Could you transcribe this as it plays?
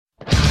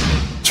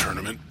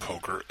Tournament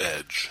Poker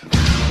Edge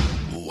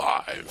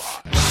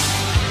live.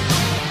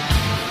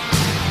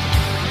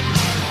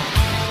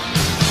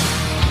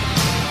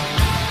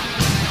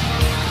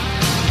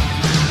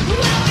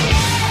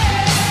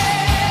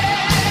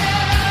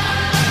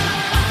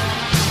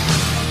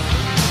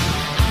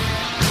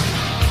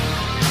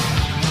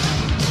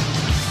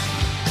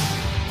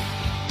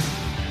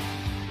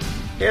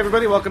 Hey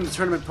everybody, welcome to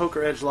Tournament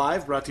Poker Edge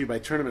Live, brought to you by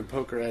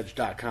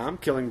TournamentPokerEdge.com.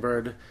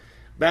 Killingbird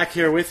back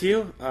here with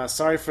you.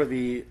 Sorry for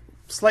the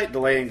slight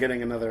delay in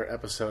getting another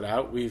episode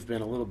out. We've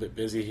been a little bit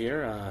busy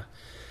here.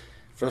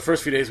 For the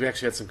first few days we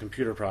actually had some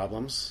computer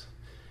problems,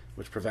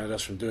 which prevented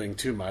us from doing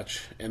too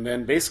much. And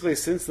then basically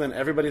since then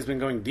everybody's been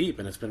going deep,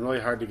 and it's been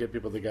really hard to get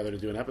people together to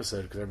do an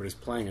episode because everybody's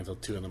playing until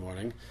 2 in the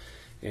morning.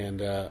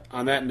 And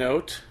on that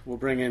note, we'll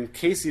bring in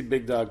Casey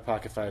Big Dog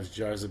Pocket Fives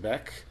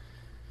Jarzabek.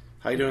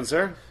 How you doing,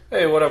 sir?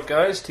 Hey, what up,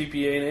 guys?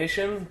 TPE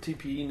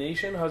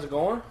Nation, how's it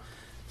going?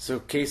 So,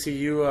 Casey,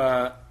 you,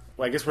 I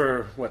guess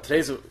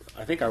today's,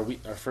 I think,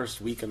 our first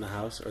week in the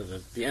house, or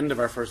the end of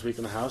our first week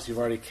in the house. You've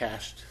already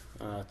cashed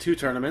 2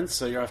 tournaments,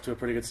 so you're off to a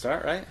pretty good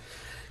start, right?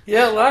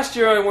 Yeah, last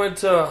year I went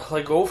 0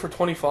 for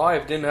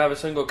 25, didn't have a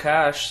single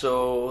cash,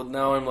 so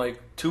now I'm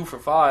 2 for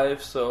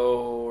 5,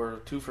 or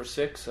 2 for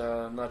 6.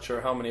 I'm not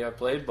sure how many I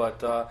played,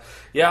 but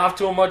off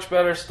to a much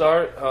better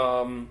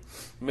start.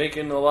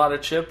 Making a lot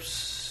of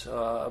chips.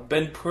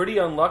 Been pretty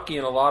unlucky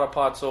in a lot of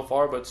pots so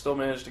far, but still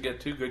managed to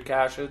get 2 good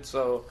cashes.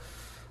 So,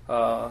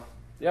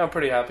 I'm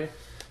pretty happy.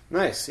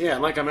 Nice, yeah.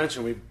 And like I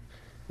mentioned,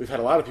 we've had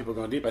a lot of people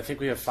going deep. I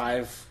think we have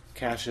 5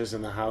 caches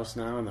in the house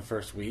now in the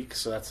first week,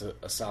 so that's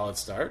a solid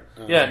start.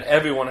 And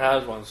everyone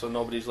has one, so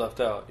nobody's left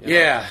out.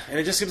 Yeah, and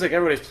it just seems like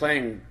everybody's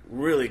playing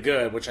really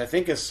good, which I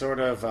think is sort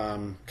of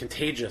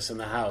contagious in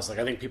the house.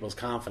 I think people's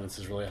confidence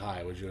is really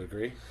high. Would you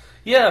agree?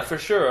 Yeah, for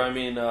sure. I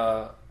mean,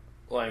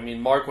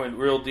 Mark went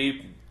real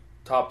deep.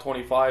 Top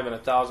 25 in a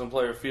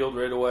 1,000-player field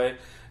right away.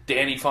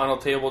 Danny final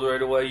tabled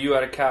right away. You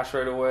had a cash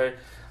right away.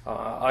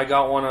 I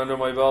got one under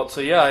my belt.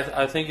 So,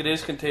 I think it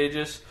is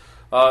contagious.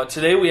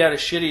 Today we had a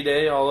shitty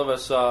day. All of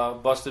us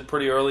busted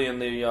pretty early in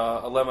the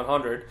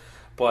 1100.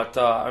 But,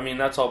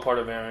 that's all part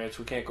of variance.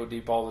 We can't go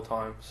deep all the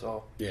time.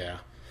 So yeah.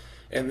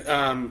 And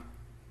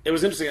it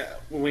was interesting.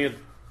 When we had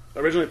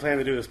originally planned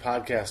to do this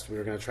podcast, we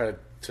were going to try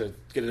to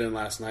get it in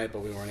last night,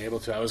 but we weren't able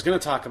to. I was going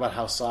to talk about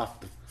how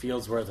soft the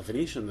fields were at the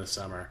Venetian this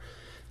summer.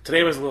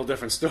 Today was a little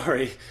different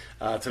story.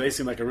 Today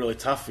seemed like a really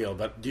tough field,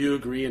 but do you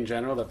agree in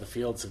general that the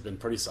fields have been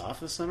pretty soft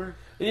this summer?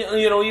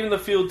 Even the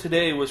field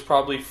today was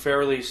probably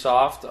fairly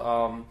soft.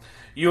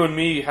 You and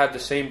me had the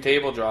same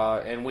table draw,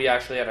 and we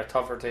actually had a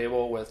tougher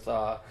table with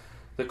the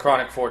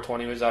Chronic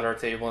 420 was at our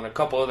table, and a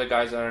couple other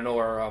guys that I know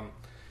are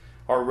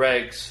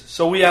regs.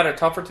 So we had a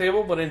tougher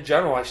table, but in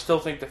general, I still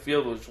think the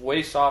field was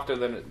way softer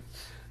than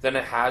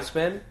it has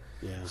been.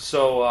 Yeah.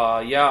 So,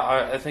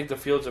 I think the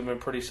fields have been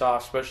pretty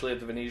soft, especially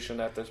at the Venetian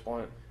at this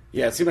point.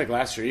 Yeah, it seemed like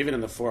last year, even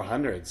in the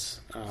 400s,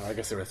 I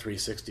guess there were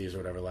 360s or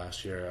whatever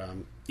last year,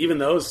 even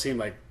those seemed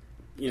like,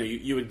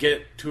 you would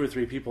get 2 or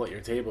 3 people at your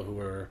table who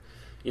were,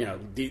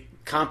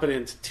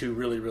 competent to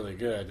really, really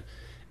good.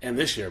 And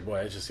this year, boy,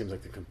 it just seems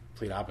like the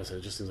complete opposite.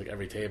 It just seems like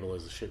every table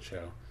is a shit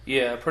show.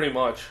 Yeah, pretty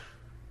much.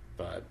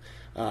 But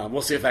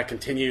we'll see if that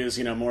continues.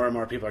 More and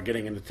more people are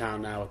getting into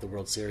town now with the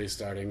World Series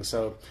starting.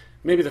 So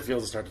maybe the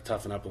fields will start to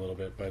toughen up a little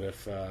bit. But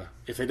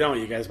if they don't,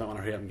 you guys might want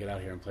to hurry up and get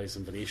out here and play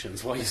some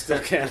Venetians while you still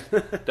can.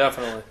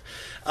 Definitely.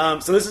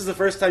 So this is the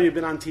first time you've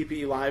been on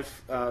TPE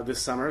Live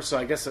this summer. So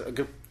I guess a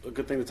good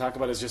thing to talk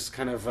about is just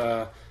kind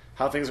of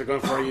how things are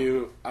going for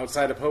you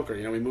outside of poker.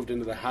 We moved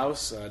into the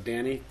house,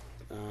 Danny,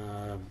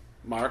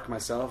 Mark,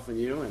 myself, and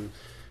you, and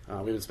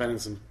we've been spending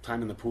some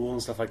time in the pool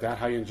and stuff like that.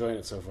 How are you enjoying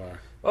it so far?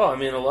 Oh,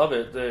 I love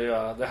it.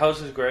 The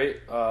house is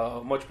great.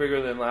 Much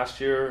bigger than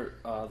last year.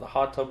 The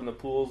hot tub and the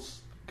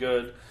pool's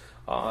good.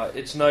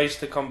 It's nice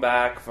to come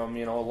back from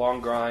a long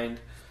grind,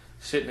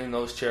 sitting in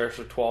those chairs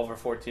for 12 or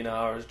 14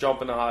 hours,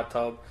 jump in the hot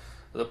tub.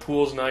 The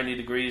pool's 90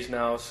 degrees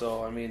now,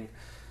 so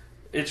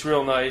it's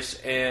real nice.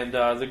 And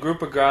the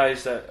group of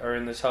guys that are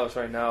in this house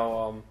right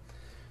now,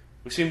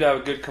 we seem to have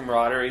a good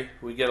camaraderie.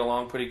 We get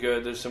along pretty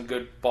good. There's some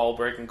good ball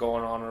breaking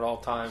going on at all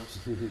times.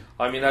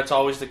 That's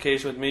always the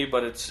case with me,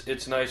 but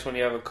it's nice when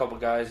you have a couple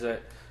guys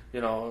that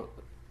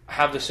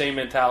have the same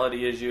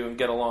mentality as you and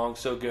get along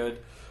so good.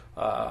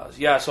 So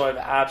I have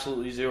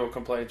absolutely zero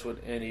complaints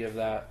with any of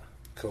that.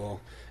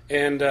 Cool.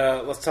 And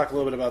let's talk a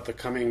little bit about the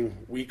coming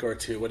week or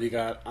two. What do you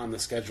got on the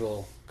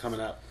schedule coming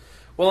up?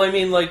 Well,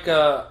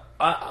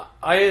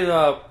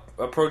 I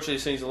approach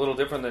these things a little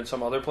different than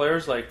some other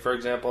players. Like, for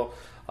example,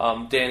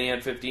 Danny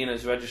N15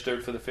 is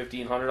registered for the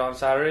 1500 on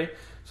Saturday,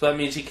 so that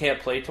means he can't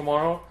play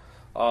tomorrow.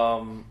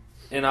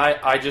 And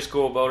I just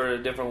go about it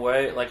a different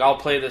way. I'll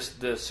play the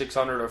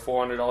 $600 or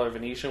 $400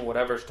 Venetian,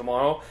 whatever's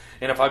tomorrow,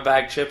 and if I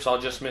bag chips, I'll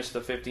just miss the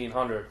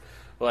 1500.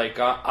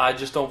 I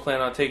just don't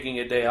plan on taking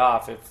a day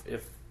off.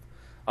 If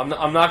I'm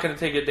not going to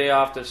take a day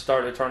off to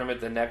start a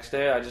tournament the next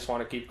day. I just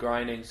want to keep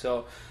grinding.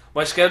 So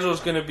my schedule is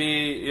going to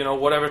be,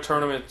 whatever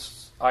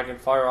tournaments I can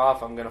fire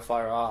off, I'm going to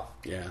fire off.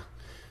 Yeah.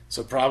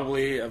 So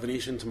probably a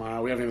Venetian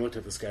tomorrow. We haven't even looked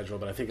at the schedule,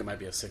 but I think it might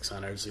be a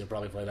 600, so you'll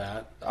probably play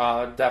that.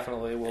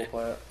 Definitely will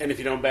play it. And if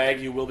you don't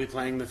bag, you will be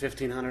playing the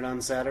 1500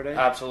 on Saturday?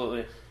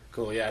 Absolutely.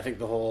 Cool, yeah. I think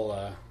the whole,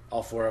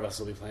 all four of us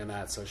will be playing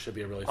that, so it should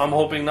be a really fun I'm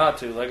hoping not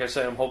to. Like I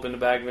said, I'm hoping to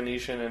bag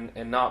Venetian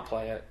and not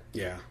play it.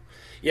 Yeah.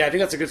 Yeah, I think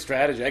that's a good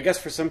strategy. I guess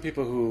for some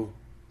people who...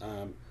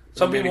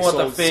 some people want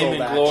the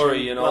fame and glory,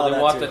 action, you know. well,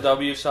 they want too. the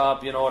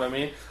WSOP, you know what I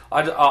mean?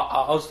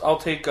 I'll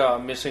take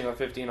missing a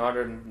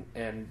 1500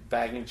 and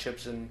bagging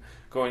chips and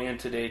going in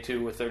today,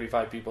 too, with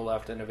 35 people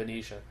left in a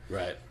Venetian.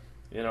 Right.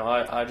 You know,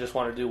 I just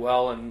want to do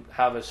well and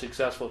have a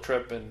successful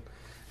trip. And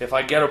if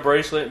I get a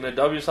bracelet in the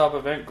WSOP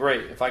event,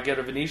 great. If I get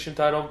a Venetian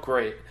title,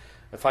 great.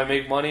 If I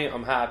make money,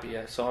 I'm happy.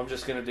 So I'm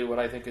just going to do what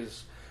I think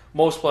is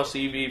most plus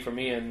EV for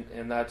me,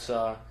 and that's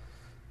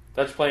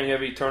playing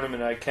every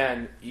tournament I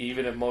can,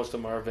 even if most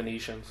of them are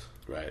Venetians.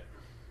 Right.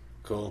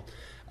 Cool.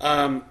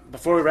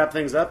 Before we wrap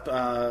things up,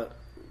 I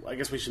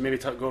guess we should maybe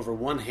go over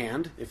one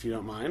hand, if you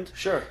don't mind.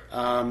 Sure.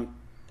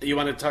 You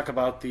want to talk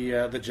about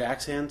the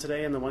Jacks hand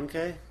today in the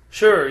 1K?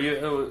 Sure.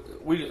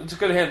 It's a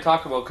good hand to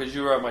talk about because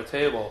you were at my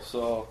table,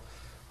 so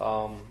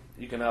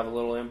you can have a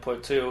little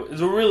input too. It's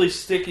a really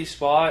sticky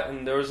spot,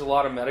 and there was a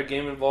lot of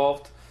metagame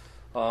involved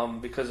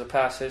because of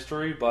past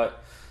history,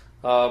 but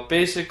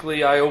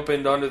basically I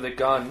opened under the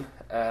gun.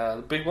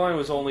 The big blind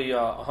was only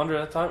 100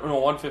 at the time. No,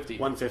 150.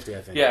 150,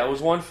 I think. Yeah, it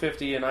was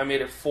 150, and I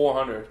made it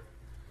 400.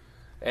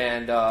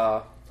 And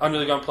under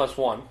the gun plus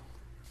one.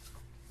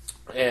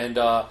 And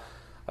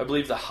I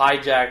believe the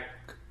hijack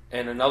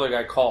and another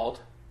guy called.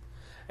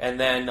 And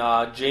then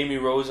Jamie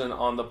Rosen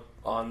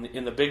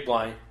in the big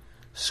blind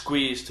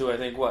squeezed to, I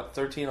think,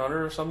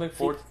 1,300 or something?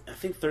 I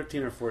think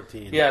 13 or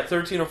 14. Yeah,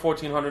 13 or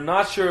 1,400.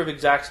 Not sure of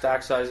exact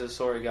stack sizes,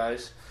 sorry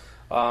guys.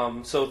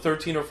 So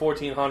 13 or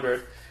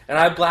 1,400. And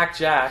I had black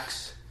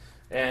jacks,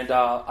 and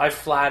I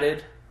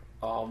flatted.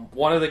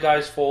 One of the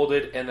guys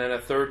folded, and then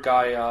a third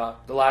guy,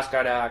 the last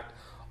guy to act,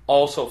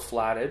 also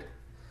flatted.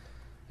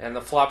 And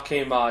the flop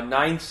came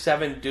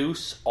 9-7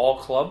 deuce, all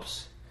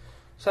clubs.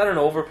 So I had an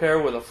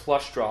overpair with a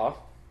flush draw.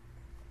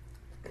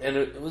 And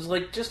it was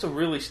like just a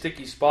really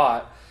sticky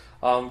spot.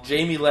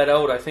 Jamie let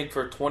out, I think,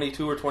 for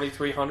 2,200 or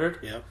 2,300.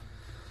 Yeah.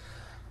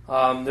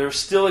 There's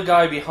still a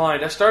guy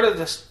behind. I started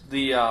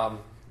the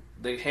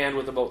hand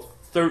with about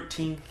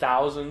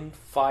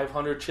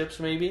 13,500 chips,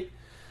 maybe.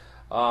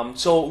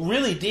 So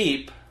really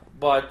deep,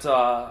 but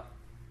I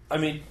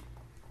mean,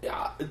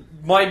 yeah.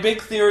 My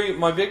big theory,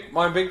 my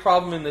big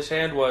problem in this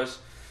hand was,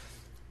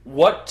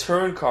 what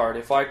turn card,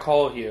 if I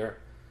call here,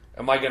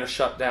 am I going to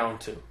shut down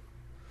to?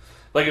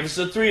 Like if it's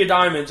a 3 of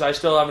diamonds, I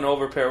still have an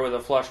overpair with a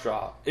flush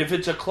draw. If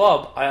it's a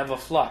club, I have a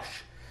flush.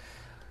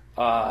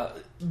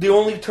 The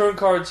only turn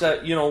cards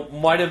that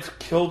might have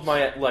killed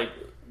my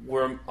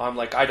where I'm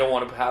like, I don't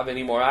want to have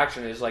any more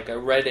action is like a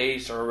red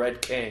ace or a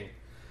red king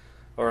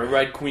or a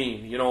red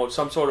queen,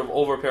 some sort of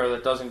overcard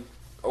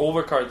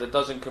that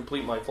doesn't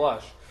complete my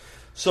flush.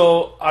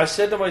 So I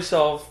said to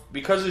myself,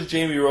 because it's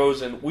Jamie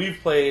Rosen, we've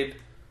played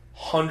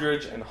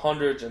hundreds and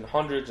hundreds and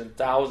hundreds and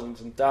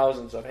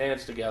thousands of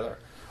hands together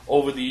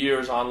over the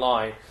years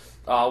online.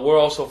 We're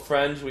also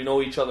friends. We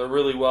know each other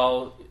really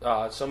well.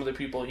 Some of the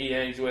people he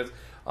hangs with,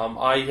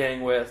 I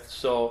hang with.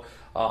 So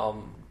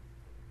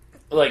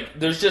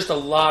there's just a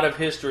lot of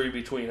history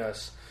between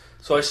us.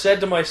 So I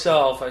said to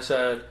myself,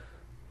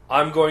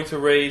 I'm going to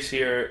raise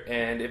here,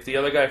 and if the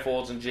other guy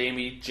folds and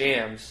Jamie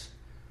jams,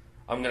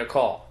 I'm going to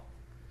call.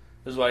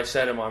 This is what I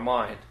said in my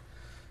mind.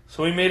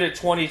 So we made it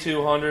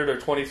 2,200 or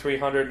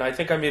 2,300, and I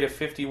think I made it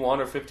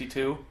 51 or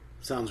 52.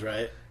 Sounds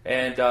right.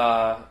 And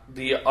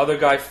the other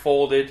guy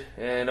folded,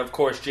 and of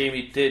course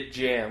Jamie did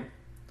jam.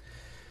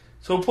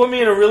 So it put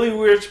me in a really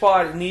weird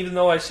spot, and even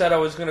though I said I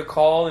was going to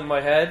call in my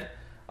head,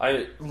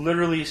 I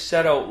literally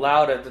said out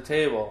loud at the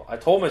table, I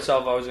told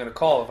myself I was going to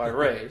call if I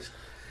raised,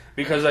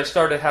 because I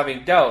started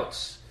having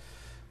doubts.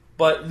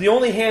 But the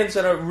only hands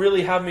that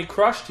really have me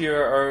crushed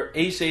here are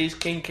ace, ace,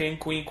 king, king,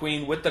 queen,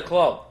 queen with the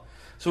club.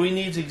 So he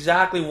needs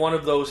exactly one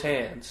of those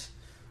hands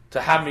to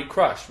have me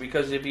crushed,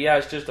 because if he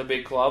has just a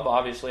big club,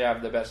 obviously I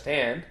have the best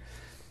hand.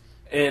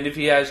 And if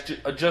he has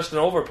just an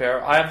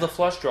overpair, I have the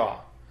flush draw.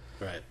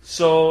 Right.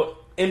 So,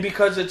 and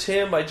because it's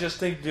him, I just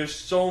think there's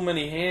so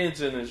many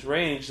hands in his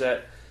range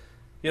that,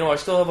 I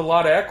still have a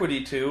lot of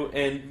equity to,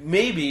 and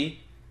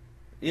maybe,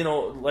 I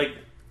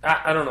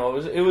don't know,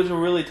 it was a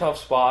really tough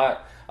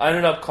spot. I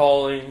ended up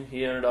calling,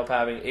 he ended up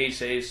having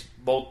ace, ace,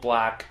 both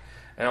black,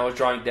 and I was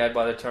drawing dead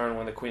by the turn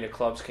when the queen of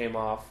clubs came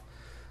off.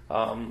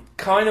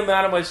 Kind of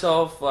mad at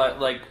myself,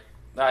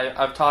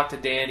 I've talked to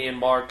Danny and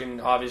Mark and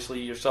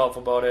obviously yourself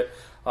about it,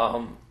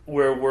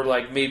 where we're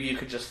like, maybe you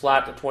could just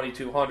flat the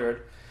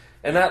 2,200,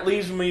 and that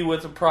leaves me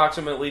with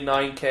approximately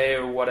 9K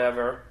or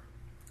whatever,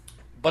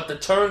 but the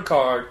turn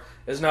card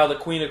is now the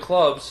queen of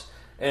clubs,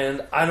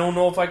 and I don't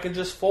know if I can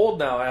just fold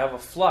now. I have a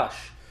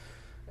flush.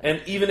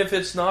 And even if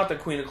it's not the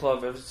queen of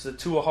clubs, if it's the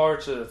 2 of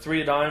hearts or the 3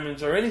 of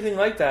diamonds or anything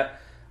like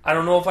that, I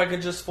don't know if I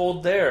can just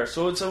fold there.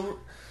 So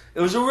it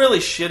was a really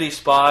shitty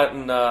spot,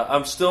 and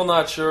I'm still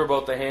not sure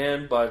about the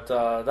hand, but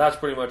that's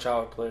pretty much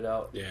how it played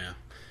out.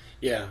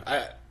 Yeah.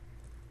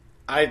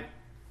 I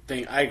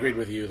think I agreed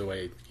with you the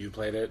way you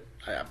played it,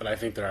 but I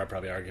think there are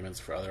probably arguments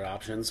for other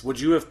options. Would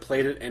you have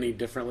played it any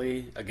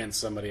differently against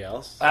somebody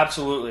else?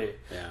 Absolutely.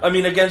 Yeah. I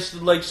mean, against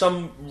like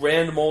some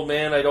random old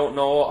man I don't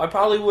know, I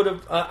probably would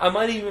have. I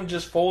might even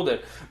just fold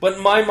it. But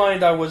in my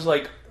mind, I was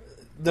like,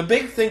 the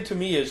big thing to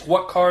me is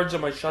what cards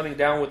am I shutting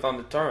down with on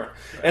the turn?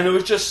 Right. And there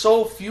was just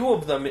so few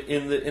of them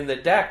in the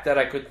deck that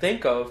I could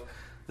think of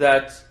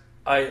that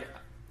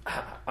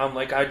I'm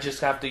like, I just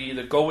have to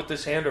either go with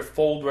this hand or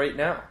fold right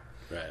now.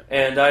 Right.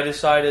 And I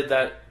decided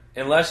that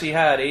unless he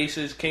had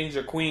aces, kings,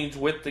 or queens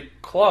with the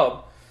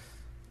club,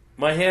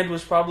 my hand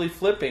was probably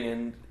flipping.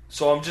 And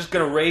so I'm just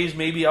going to raise.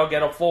 Maybe I'll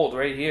get a fold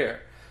right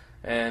here.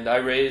 And I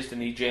raised,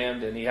 and he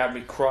jammed, and he had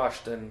me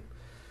crushed, and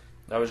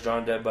I was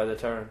drawn dead by the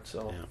turn.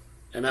 So. Yeah.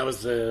 And that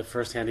was the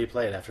first hand he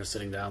played after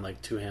sitting down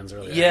like 2 hands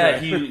earlier. Yeah,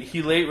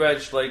 he late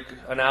regged like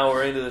an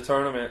hour into the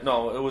tournament.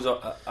 No, it was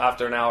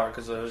after an hour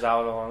because it was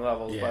out on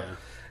levels. Yeah.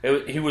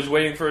 But he was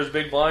waiting for his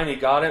big blind. He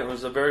got it. It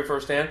was the very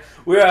first hand.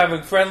 We were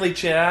having friendly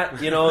chat,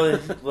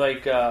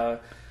 like,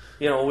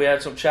 we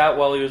had some chat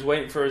while he was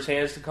waiting for his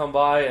hands to come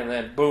by, and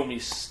then, boom, he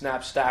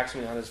stacks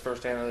me on his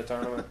first hand of the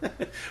tournament.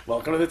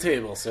 Welcome to the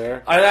table,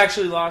 sir. I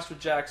actually lost with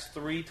jacks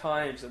 3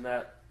 times in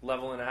that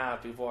level and a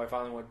half before I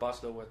finally went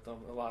busto with them.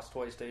 I lost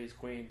twice to ace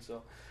queen,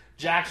 so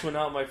jacks were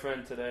not my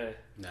friend today.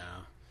 No.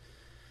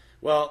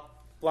 Well,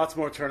 lots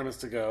more tournaments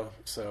to go,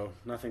 so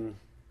nothing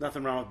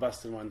wrong with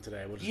busting one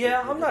today.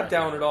 I'm not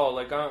down at all.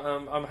 Like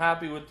I'm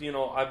happy with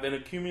I've been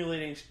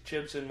accumulating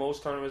chips in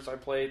most tournaments I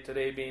played.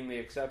 Today being the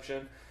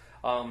exception.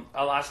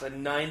 I lost a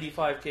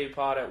 95k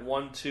pot at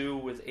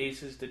 1-2 with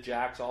aces to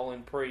jacks all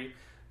in pre.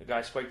 The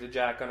guy spiked the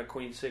jack on a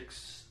queen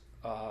 6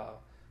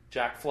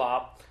 jack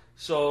flop.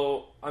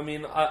 So I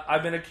mean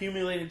I've been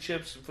accumulating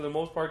chips for the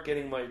most part,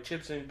 getting my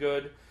chips in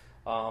good.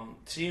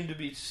 Seem to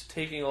be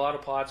taking a lot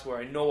of pots where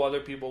I know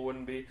other people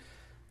wouldn't be.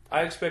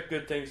 I expect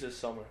good things this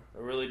summer.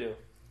 I really do.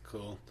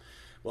 Cool.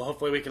 Well,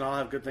 hopefully we can all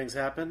have good things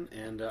happen,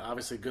 and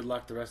obviously good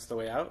luck the rest of the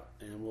way out,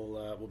 and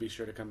we'll be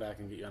sure to come back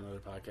and get you on another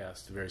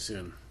podcast very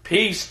soon.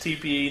 Peace,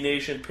 TPE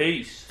Nation.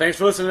 Peace. Thanks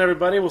for listening,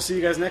 everybody. We'll see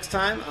you guys next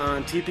time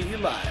on TPE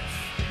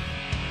Live.